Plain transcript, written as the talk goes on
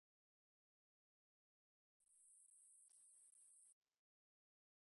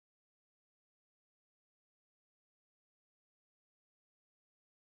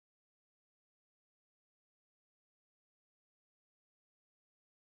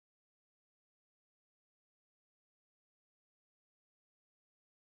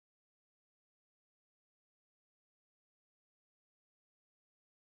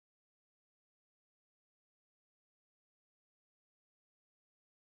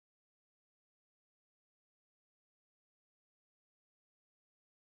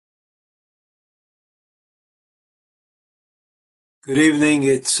Good evening.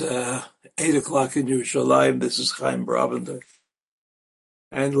 It's 8 o'clock in Yerushalayim. This is Chaim Bravender.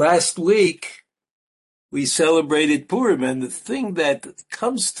 And last week we celebrated Purim, and the thing that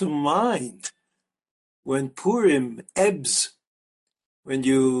comes to mind when Purim ebbs, when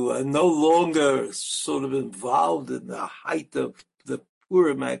you are no longer sort of involved in the height of the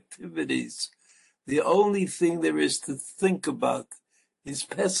Purim activities, the only thing there is to think about is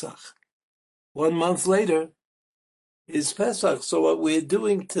Pesach. 1 month later is Pesach. So what we're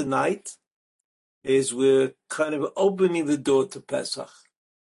doing tonight is we're kind of opening the door to Pesach.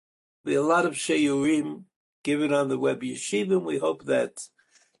 There's a lot of sheyurim given on the web yeshiva, and we hope that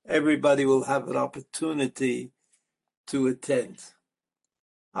everybody will have an opportunity to attend.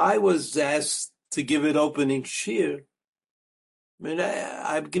 I was asked to give an opening shir. I mean,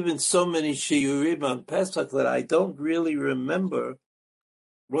 I've given so many sheyurim on Pesach that I don't really remember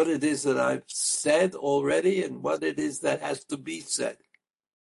what it is that I've said already and what it is that has to be said.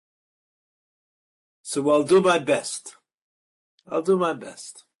 So I'll do my best. I'll do my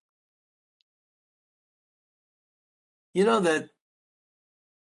best. You know that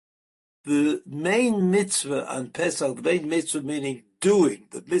the main mitzvah on Pesach, the main mitzvah meaning doing,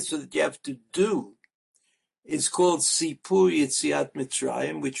 the mitzvah that you have to do, is called Sipur Yetziat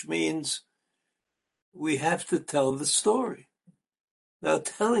Mitzrayim, which means we have to tell the story. Now,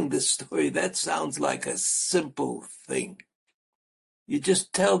 telling the story, that sounds like a simple thing. You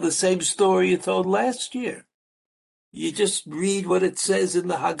just tell the same story you told last year. You just read what it says in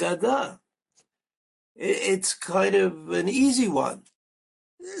the Haggadah. It's kind of an easy one.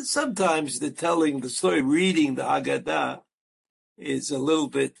 Sometimes the telling the story, reading the Haggadah, is a little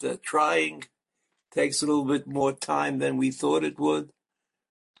bit trying, takes a little bit more time than we thought it would.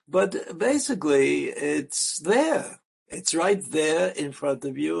 But basically, it's there. It's right there in front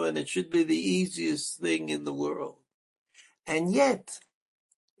of you, and it should be the easiest thing in the world. And yet,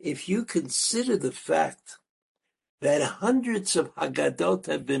 if you consider the fact that hundreds of Haggadot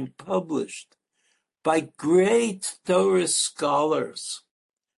have been published by great Torah scholars,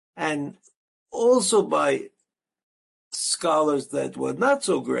 and also by scholars that were not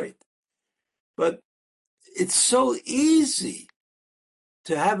so great, but it's so easy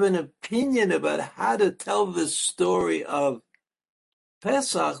to have an opinion about how to tell the story of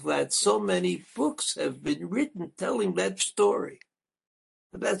Pesach that so many books have been written telling that story.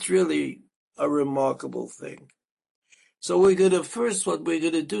 And that's really a remarkable thing. So what we're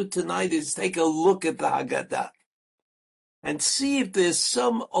going to do tonight is take a look at the Haggadah and see if there's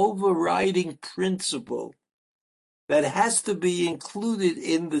some overriding principle that has to be included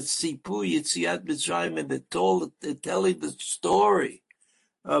in the Sipur Yetziat Mitzrayim and the telling the story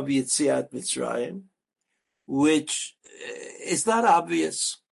of Yetziat Mitzrayim, which is not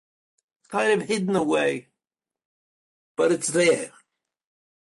obvious, kind of hidden away, but it's there.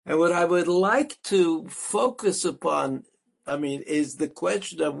 And what I would like to focus upon, is the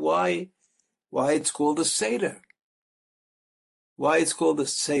question of why it's called a Seder. Why it's called a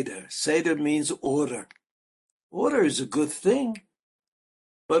Seder. Seder means order. Order is a good thing,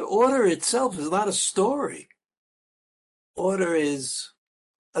 but order itself is not a story. Order is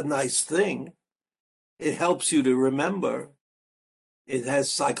a nice thing. It helps you to remember. It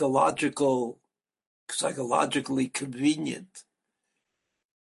has psychologically convenient.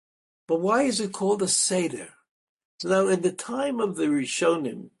 But why is it called a Seder? So now in the time of the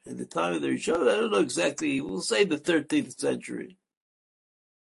Rishonim, I don't know exactly, we'll say the 13th century.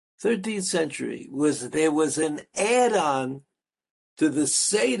 13th century, there was an add-on to the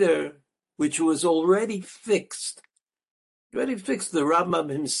Seder, which was already fixed. The Rambam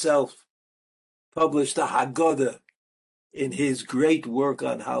himself published a Haggadah in his great work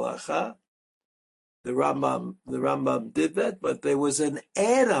on Halacha. The Rambam did that, but there was an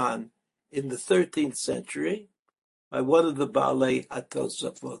add-on in the 13th century by one of the Baalei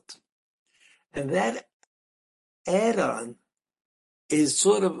HaTosafot. And that add-on is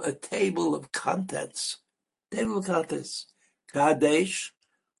sort of a table of contents. Kadesh,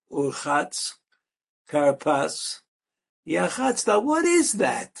 Urchatz, Karpas, Yachatz. Now, what is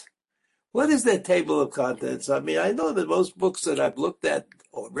that? What is that table of contents? I know that most books that I've looked at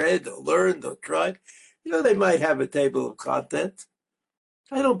or read or learned or tried, they might have a table of content.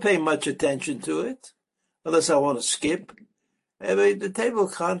 I don't pay much attention to it unless I want to skip. The table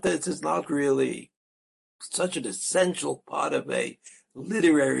of contents is not really such an essential part of a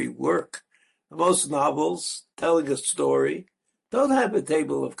literary work. Most novels telling a story don't have a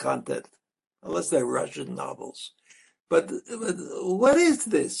table of content unless they're Russian novels. But what is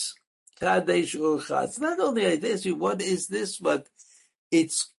this? Kadesh Urchatz. Not only I ask you, what is this, but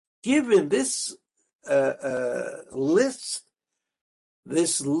it's given this list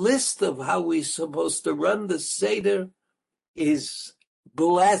This list of how we're supposed to run the Seder is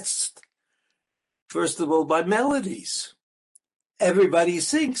blessed, first of all, by melodies. Everybody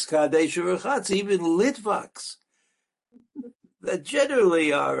sings Kadesh Urchatz, even Litvaks that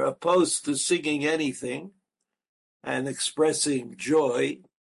generally are opposed to singing anything and expressing joy.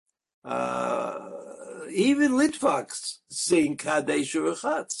 Even Litvaks sing Kadesh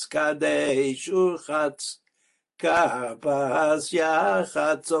Urchatz, Kadesh Urchatz, Karpas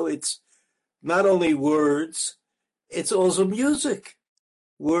Yachatz. So it's not only words, it's also music,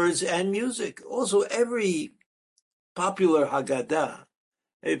 words and music. Also, every popular Haggadah,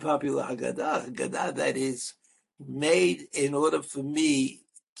 Haggadah that is made in order for me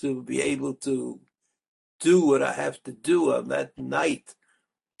to be able to do what I have to do on that night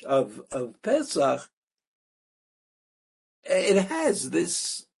of Pesach, it has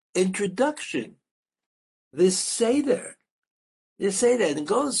this introduction, this Seder. And it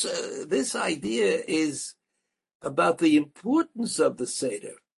goes, this idea is about the importance of the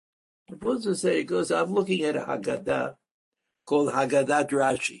Seder. The importance of the Seder goes, I'm looking at a Haggadah called Haggadah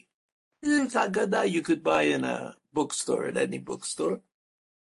Rashi. It's Haggadah you could buy in a bookstore, at any bookstore.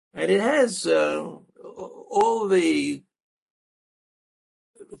 And it has all the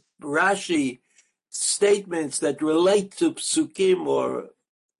Rashi statements that relate to psukim or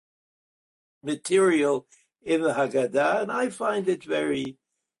material in the Haggadah, and I find it very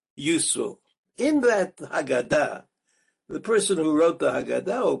useful. In that Haggadah, the person who wrote the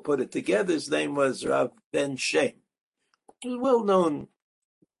Haggadah, or put it together, his name was Rav Ben Shem, a well-known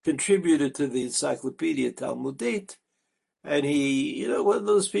contributor to the Encyclopedia Talmudit, and he, one of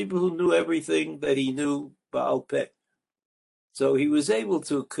those people who knew everything that he knew Baal Peh. So he was able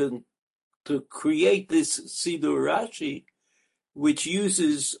to create this Sidur Rashi, which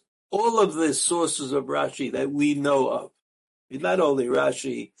uses all of the sources of Rashi that we know of. Not only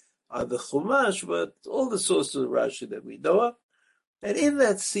Rashi on the Chumash, but all the sources of Rashi that we know of. And in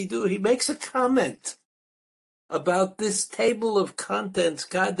that Sidur, he makes a comment about this table of contents,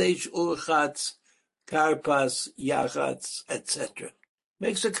 Kadesh, Urchatz, Karpas, Yachatz, etc.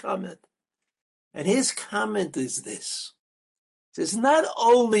 Makes a comment. And his comment is this. He says, not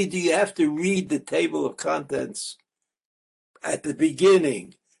only do you have to read the table of contents at the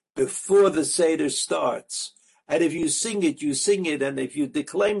beginning, before the Seder starts, and if you sing it, you sing it, and if you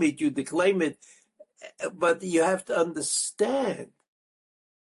declaim it, you declaim it, but you have to understand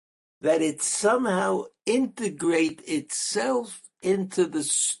that it somehow integrates itself into the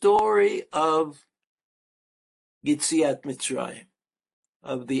story of Yetziat Mitzrayim,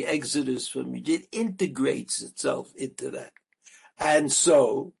 of the Exodus from Egypt. It integrates itself into that. And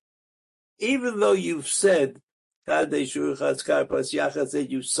so, even though you've said, Kadesh Urchatz Karpas Yachatz, that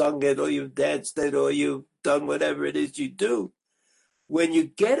you've sung it, or you've danced it, or you've done whatever it is you do, when you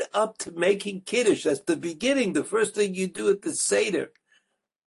get up to making Kiddush, that's the beginning, the first thing you do at the Seder,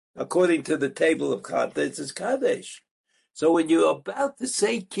 according to the table of contents, is Kadesh. So when you're about to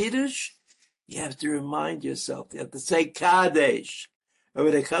say Kiddush, you have to remind yourself, you have to say Kadesh. And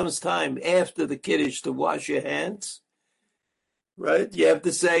when it comes time after the Kiddush to wash your hands, right, you have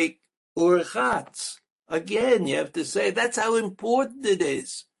to say Urchatz. Again, you have to say, that's how important it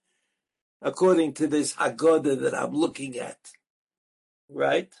is, according to this Haggadah that I'm looking at,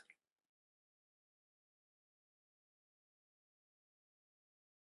 right?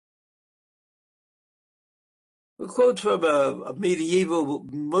 A quote from a medieval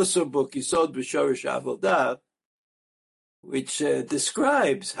Musar book, Yisod B'Shorish Avodah, which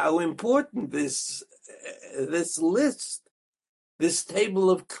describes how important this list, this table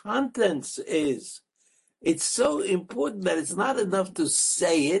of contents is. It's so important that it's not enough to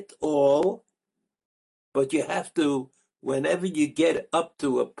say it all, but you have to, whenever you get up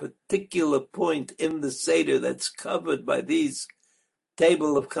to a particular point in the Seder that's covered by these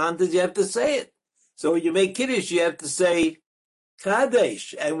table of contents, you have to say it. So when you make Kiddush, you have to say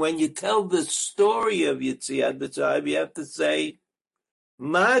Kadesh. And when you tell the story of Yetziat Mitzrayim, you have to say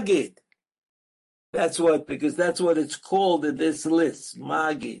Magid. Because that's what it's called in this list,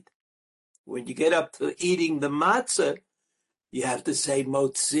 Magid. When you get up to eating the matzah, you have to say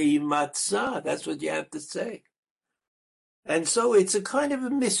Motzi Matzah. That's what you have to say. And so it's a kind of a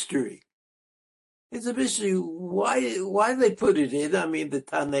mystery. It's a mystery. Why they put it in? I mean, the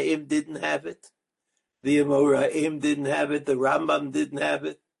Tanaim didn't have it. The Amoraim didn't have it. The Rambam didn't have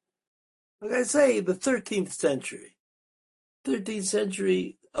it. Like I say, the 13th century. 13th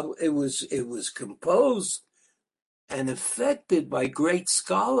century, it was composed and affected by great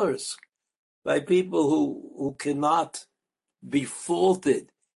scholars, by people who cannot be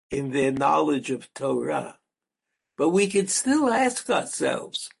faulted in their knowledge of Torah. But we can still ask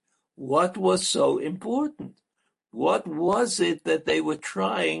ourselves, what was so important? What was it that they were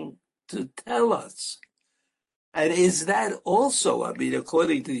trying to tell us? And is that also, I mean,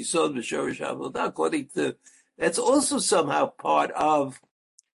 according to Yisod B'Shorish Avodah, according to, that's also somehow part of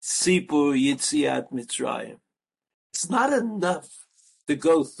Sipur Yitziat Mitzrayim. It's not enough to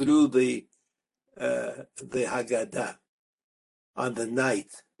go through the Haggadah on the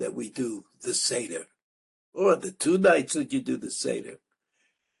night that we do the Seder, or the 2 nights that you do the Seder.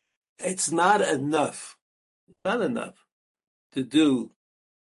 It's not enough, to do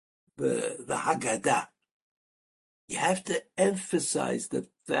the Haggadah. You have to emphasize the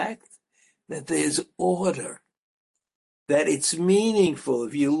fact that there's order, that it's meaningful.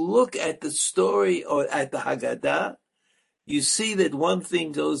 If you look at the story or at the Haggadah, you see that one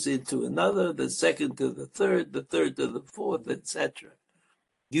thing goes into another, the second to the third to the fourth, etc.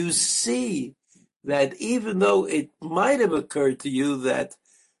 You see that even though it might have occurred to you that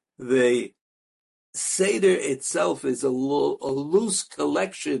the Seder itself is a loose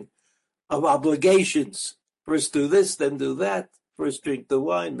collection of obligations. First do this, then do that. First drink the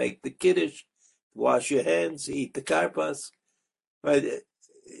wine, make the kiddush, wash your hands, eat the karpas. But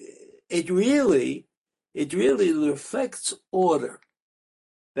it really reflects order,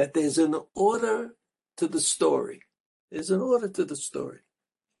 that there's an order to the story. There's an order to the story.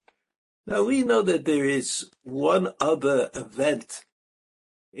 Now we know that there is one other event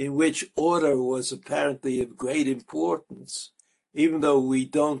in which order was apparently of great importance, even though we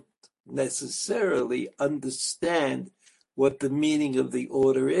don't necessarily understand what the meaning of the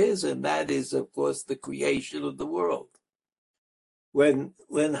order is, and that is, of course, the creation of the world. When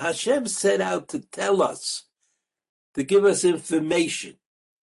Hashem set out to tell us, to give us information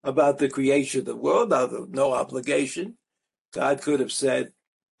about the creation of the world, now no obligation, God could have said,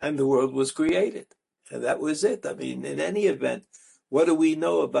 and the world was created. And that was it. I mean, in any event, what do we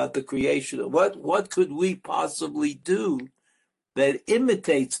know about the creation? What could we possibly do that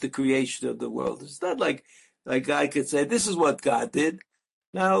imitates the creation of the world? It's not like I could say, this is what God did.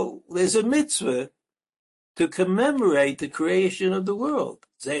 Now, there's a mitzvah to commemorate the creation of the world.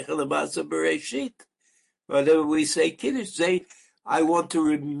 Zecher L'Masa Bereshit. Whenever we say Kiddush, say, I want to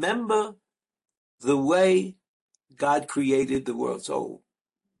remember the way God created the world. So,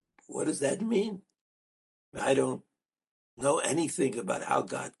 what does that mean? I don't know anything about how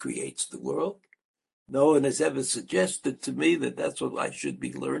God creates the world. No one has ever suggested to me that that's what I should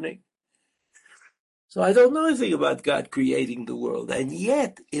be learning. So I don't know anything about God creating the world. And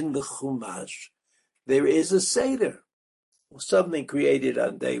yet, in the Chumash, there is a Seder. Something created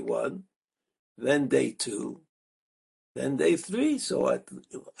on day 1, then day 2, then day 3. So I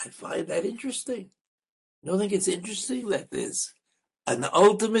find that interesting. You don't think it's interesting that there's an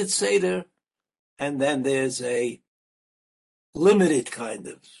ultimate Seder, and then there's a limited kind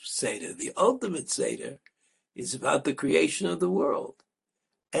of Seder? The ultimate Seder is about the creation of the world,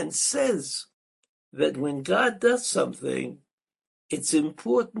 and says that when God does something, it's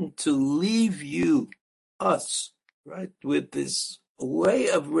important to leave us, right, with this way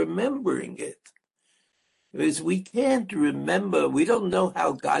of remembering it. Because we can't remember, we don't know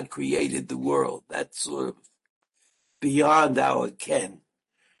how God created the world. That's sort of beyond our ken.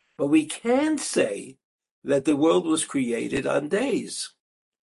 But we can say that the world was created on days.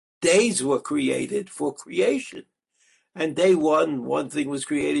 Days were created for creation. And day 1, one thing was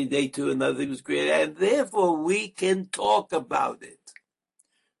created, day 2, another thing was created, and therefore we can talk about it.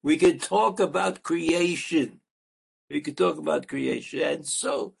 We can talk about creation. And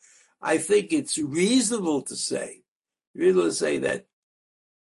so I think it's reasonable to say that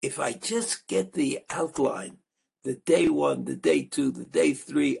if I just get the outline, the day 1, the day 2, the day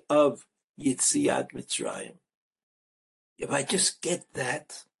 3 of Yitziat Mitzrayim, if I just get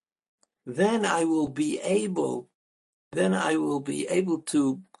that, then I will be able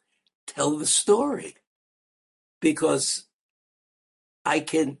to tell the story, because I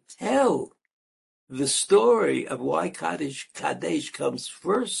can tell the story of why Kadesh comes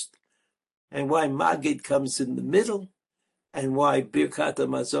first, and why Magid comes in the middle, and why Birkat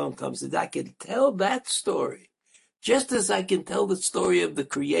HaMazon comes in. I can tell that story, just as I can tell the story of the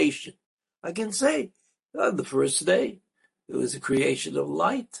creation. I can say, on the first day, it was a creation of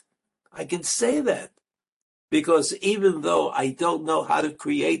light. I can say that, because even though I don't know how to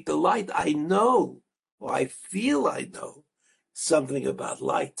create the light, I know, or I feel I know, something about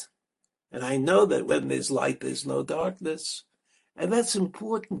light. And I know that when there's light, there's no darkness. And that's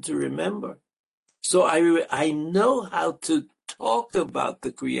important to remember. So I know how to talk about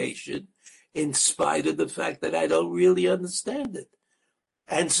the creation in spite of the fact that I don't really understand it.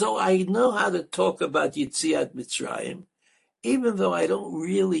 And so I know how to talk about Yetziat Mitzrayim, even though I don't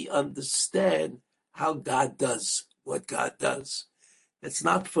really understand how God does what God does. It's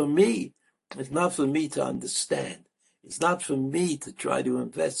not for me. It's not for me to understand. It's not for me to try to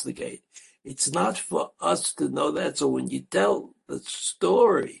investigate. It's not for us to know that. So when you tell the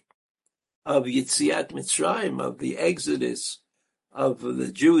story of Yetziat Mitzrayim, of the Exodus of the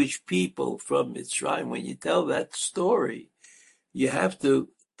Jewish people from Mitzrayim, when you tell that story, you have to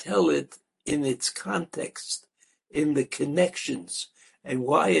tell it in its context, in the connections, and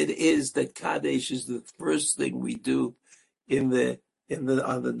why it is that Kaddish is the first thing we do on the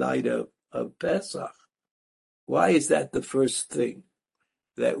night of Pesach. Why is that the first thing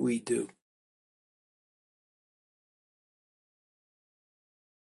that we do?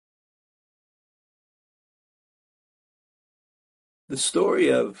 The story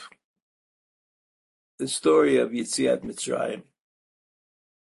of Yetziat Mitzrayim.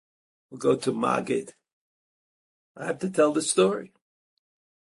 We'll go to Magid. I have to tell the story.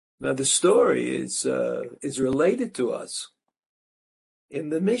 Now the story is related to us in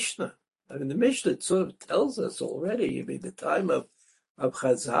the Mishnah. I mean, the Mishnah sort of tells us already. I mean, the time of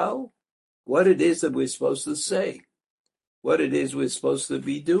Chazal, what it is that we're supposed to say, what it is we're supposed to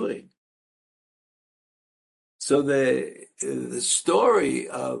be doing. So the story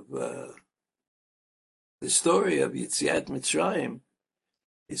of Yetziat Mitzrayim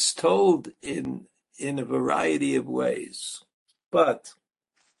is told in a variety of ways, but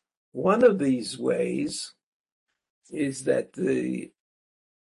one of these ways is that we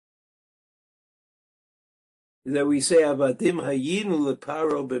say Avadim Hayinu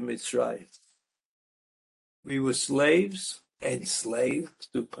Leparo b'Mitzrayim. We were slaves,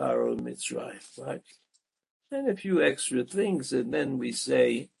 enslaved to Paro and Mitzrayim, right? And a few extra things, and then we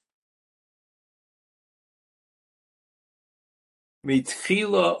say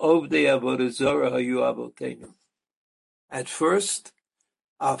Mitchila Ovdei Avodah Zarah Hayu Avotenu. At first,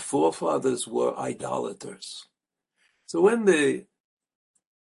 our forefathers were idolaters. So when the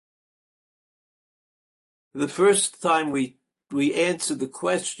first time we answered the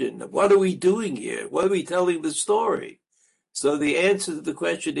question, what are we doing here? What are we telling the story? So the answer to the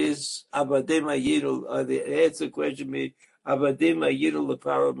question is Avadim Hayinu, or the answer to the question is Avadim Hayinu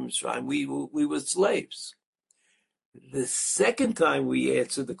Leparo Mitzrayim. We were slaves. The second time we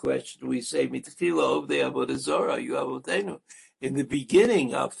answer the question, we say Mitchila Ovdei Avodah Zarah Hayu Avotenu. In the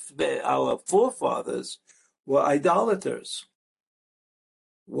beginning, our forefathers were idolaters.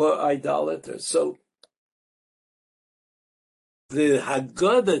 So the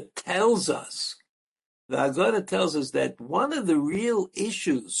Haggadah tells us that one of the real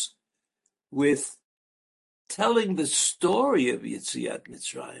issues with telling the story of Yetziat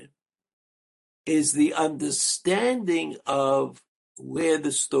Mitzrayim is the understanding of where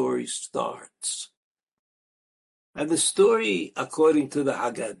the story starts. And the story, according to the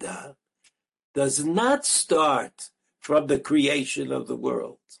Haggadah, does not start from the creation of the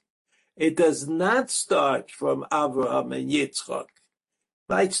world. It does not start from Abraham and Yitzchak. It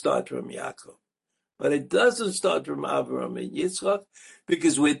might start from Yaakov. But it doesn't start from Abraham and Yitzchak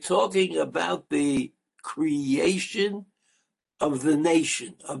because we're talking about the creation of the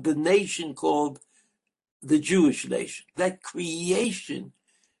nation called the Jewish nation. That creation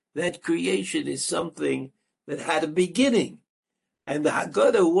is something that had a beginning. And the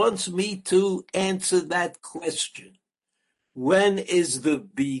Haggadah wants me to answer that question. When is the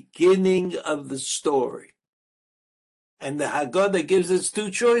beginning of the story? And the Haggadah gives us two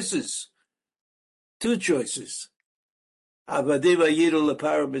choices. Avadim Hayinu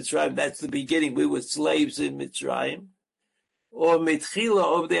Leparo Mitzrayim, that's the beginning. We were slaves in Mitzrayim. Or Mitchila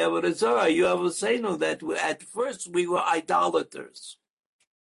Ovdei Avodah Zarah Hayu Avotenu, that at first we were idolaters.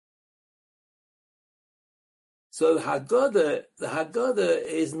 So the Haggadah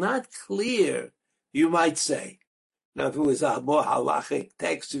is not clear, you might say. Now, if it was a more halachic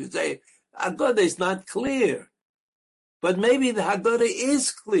text, you would say, Haggadah is not clear. But maybe the Haggadah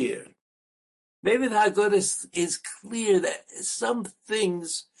is clear. Maybe the Haggadah is clear that some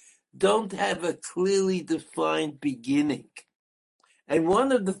things don't have a clearly defined beginning. And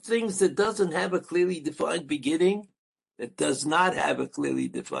one of the things that doesn't have a clearly defined beginning, that does not have a clearly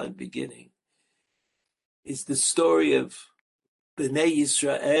defined beginning, is the story of Bnei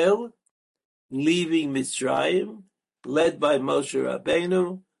Yisrael leaving Mitzrayim, led by Moshe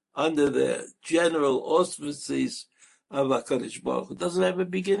Rabbeinu, under the general auspices of HaKadosh Baruch Hu. It doesn't have a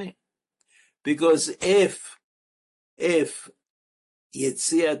beginning. Because if Yetziat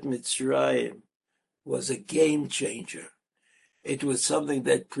Mitzrayim was a game changer, it was something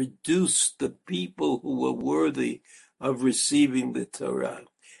that produced the people who were worthy of receiving the Torah.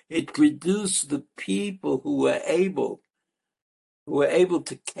 It produced the people who were able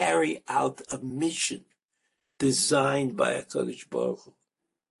to carry out a mission designed by HaKadosh Baruch Hu.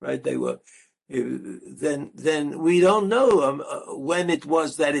 Right? They were. Then we don't know when it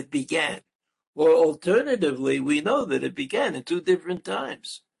was that it began, or alternatively, we know that it began in two different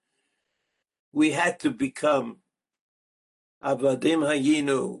times. We had to become Avadim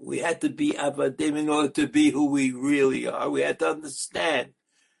Hayinu. We had to be Avadim in order to be who we really are. We had to understand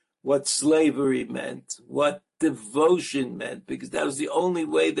what slavery meant, what devotion meant, because that was the only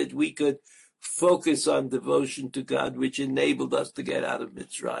way that we could focus on devotion to God, which enabled us to get out of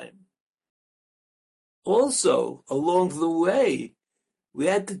Mitzrayim. Also, along the way, we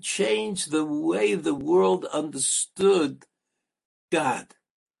had to change the way the world understood God.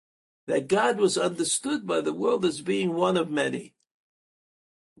 That God was understood by the world as being one of many.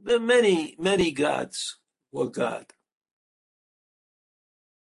 There are many, many gods were God.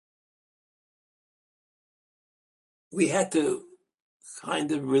 We had to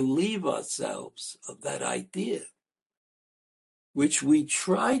kind of relieve ourselves of that idea, which we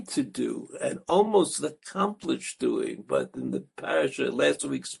tried to do and almost accomplished doing, but in the parasha, last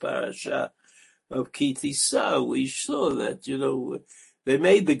week's parasha of Ki Tisa, we saw that, they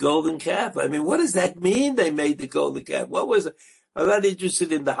made the golden calf. I mean, what does that mean, they made the golden calf? What was it? I'm not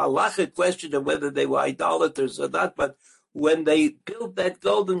interested in the halachic question of whether they were idolaters or not, but when they built that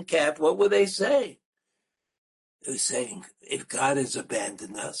golden calf, what were they saying? They were saying, if God has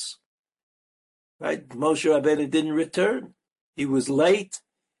abandoned us, right? Moshe Rabbeinu didn't return. He was late.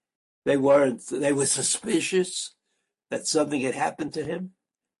 They were suspicious that something had happened to him,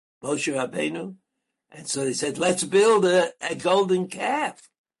 Moshe Rabbeinu. And so they said, let's build a golden calf.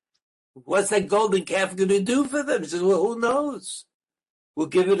 What's that golden calf going to do for them? He says, well, who knows? We'll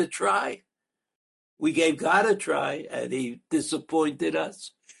give it a try. We gave God a try, and he disappointed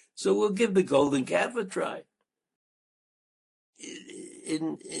us. So we'll give the golden calf a try.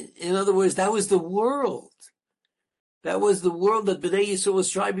 In other words, that was the world. That was the world that Bnei Yisrael was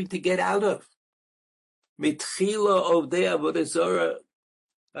striving to get out of. Mitchila ovdei avodah zarah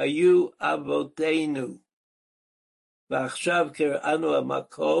hayu avoteinu, v'achshav kir'anu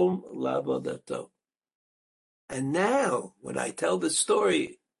hamakom la'avodato. And now, when I tell the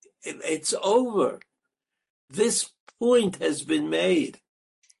story, it's over. This point has been made.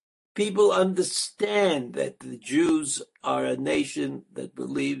 People understand that the Jews are a nation that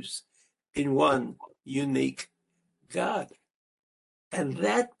believes in one unique God. And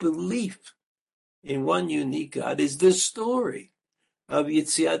that belief in one unique God is the story of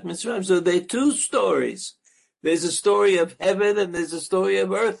Yetziat Mitzrayim. So there are two stories. There's a story of heaven and there's a story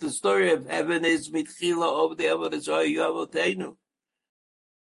of earth. The story of heaven is Mitchila of the Avodah Yavoteinu.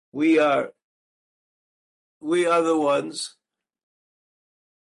 We are the ones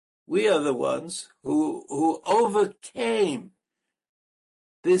who overcame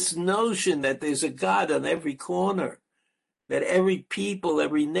this notion that there's a God on every corner, that every people,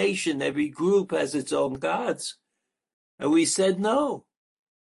 every nation, every group has its own gods. And we said no.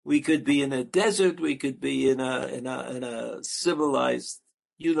 We could be in a desert, we could be in a civilized,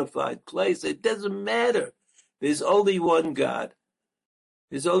 unified place. It doesn't matter. There's only one God.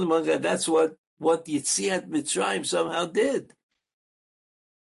 There's only one God. That's what Yetziat Mitzrayim somehow did.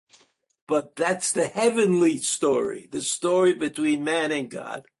 But that's the heavenly story, the story between man and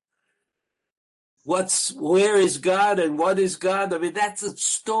God. Where is God and what is God? I mean, that's a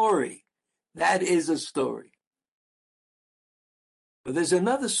story. That is a story. But there's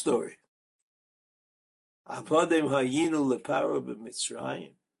another story. Avodim hayinu leparo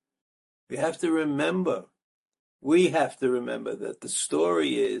b'Mitzrayim. We have to remember that the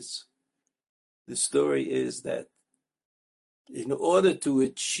story is that in order to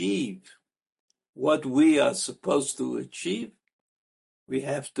achieve what we are supposed to achieve, we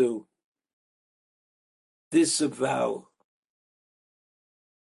have to disavow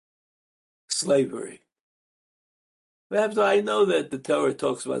slavery. I know that the Torah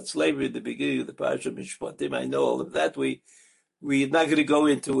talks about slavery at the beginning of the Parasha Mishpatim. I know all of that. We're not going to go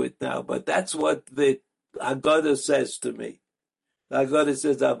into it now, but that's what the Haggadah says to me. The Haggadah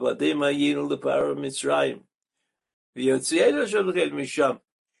says, "Avadim hayinu leparo Mitzrayim, v'yotzienu sholchel misham,"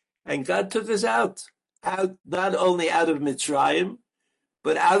 and God took us out not only out of Mitzrayim,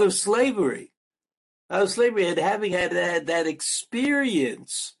 but out of slavery. Out of slavery, and having had that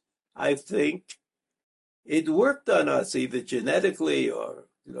experience, I think it worked on us either genetically or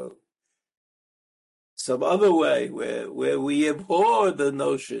some other way where we abhor the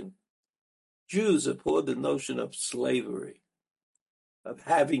notion. Jews abhor the notion of slavery, of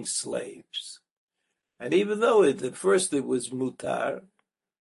having slaves. And even though at first it was mutar,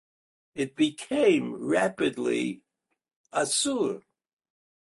 it became rapidly asur,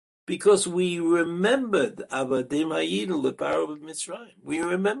 because we remembered Avadim Hayinu Leparo Mitzrayim. We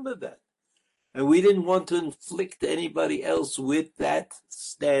remember that. And we didn't want to inflict anybody else with that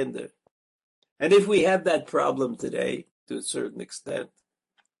standard. And if we have that problem today, to a certain extent,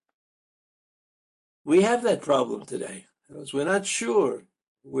 we have that problem today. Because we're not sure,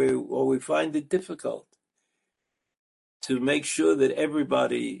 or we find it difficult to make sure that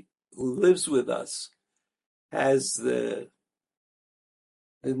everybody who lives with us has the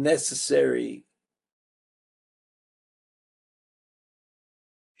necessary,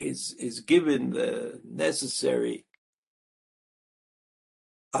 is given the necessary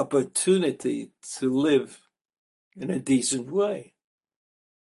opportunity to live in a decent way,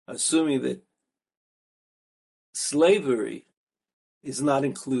 assuming that slavery is not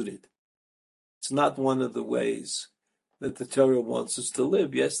included. It's not one of the ways that the Torah wants us to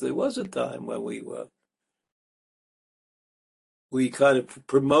live. Yes, there was a time when we kind of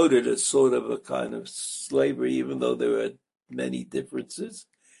promoted a sort of a kind of slavery, even though there were many differences.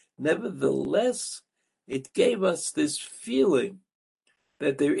 Nevertheless, it gave us this feeling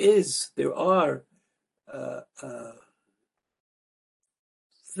that there are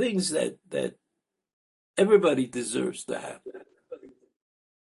things that everybody deserves to have.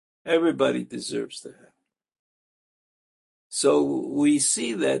 Everybody deserves to have. So we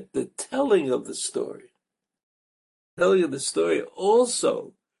see that the telling of the story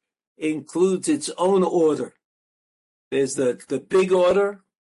also includes its own order. There's the big order,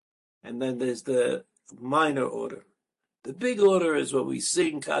 and then there's the minor order. The big order is what we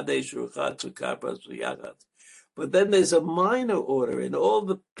sing, Kadesh Ruchatzu Karpas V'Yachatz. But then there's a minor order in all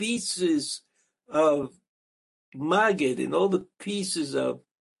the pieces of Magid, in all the pieces of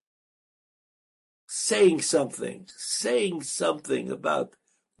saying something about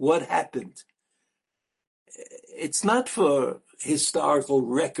what happened. It's not for historical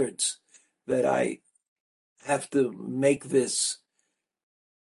records that I have to make this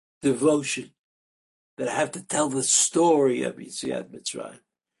devotion, that I have to tell the story of Yetziat Mitzrayim.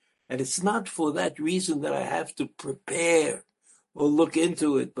 And it's not for that reason that I have to prepare or look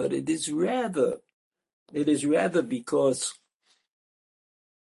into it, but it is rather because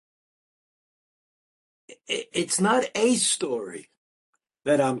it's not a story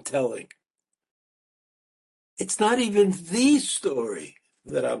that I'm telling. It's not even the story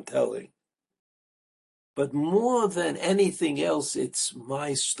that I'm telling. But more than anything else, it's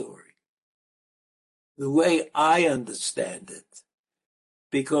my story. The way I understand it.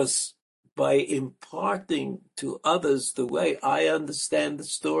 Because by imparting to others the way I understand the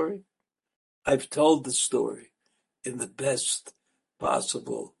story, I've told the story in the best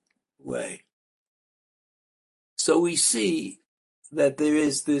possible way. So we see that there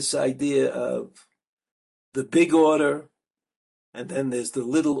is this idea of the big order, and then there's the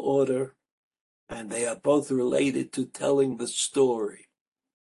little order, and they are both related to telling the story.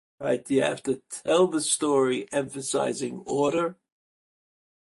 Right? You have to tell the story emphasizing order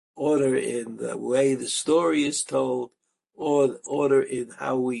in the way the story is told, or order in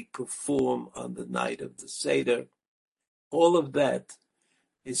how we perform on the night of the Seder. All of that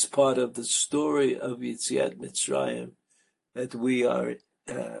is part of the story of Yetziat Mitzrayim that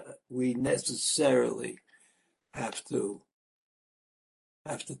we necessarily have to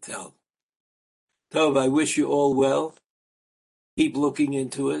tell. Tov, I wish you all well. Keep looking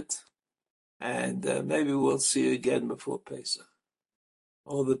into it, and maybe we'll see you again before Pesach.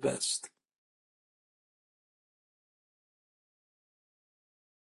 All the best.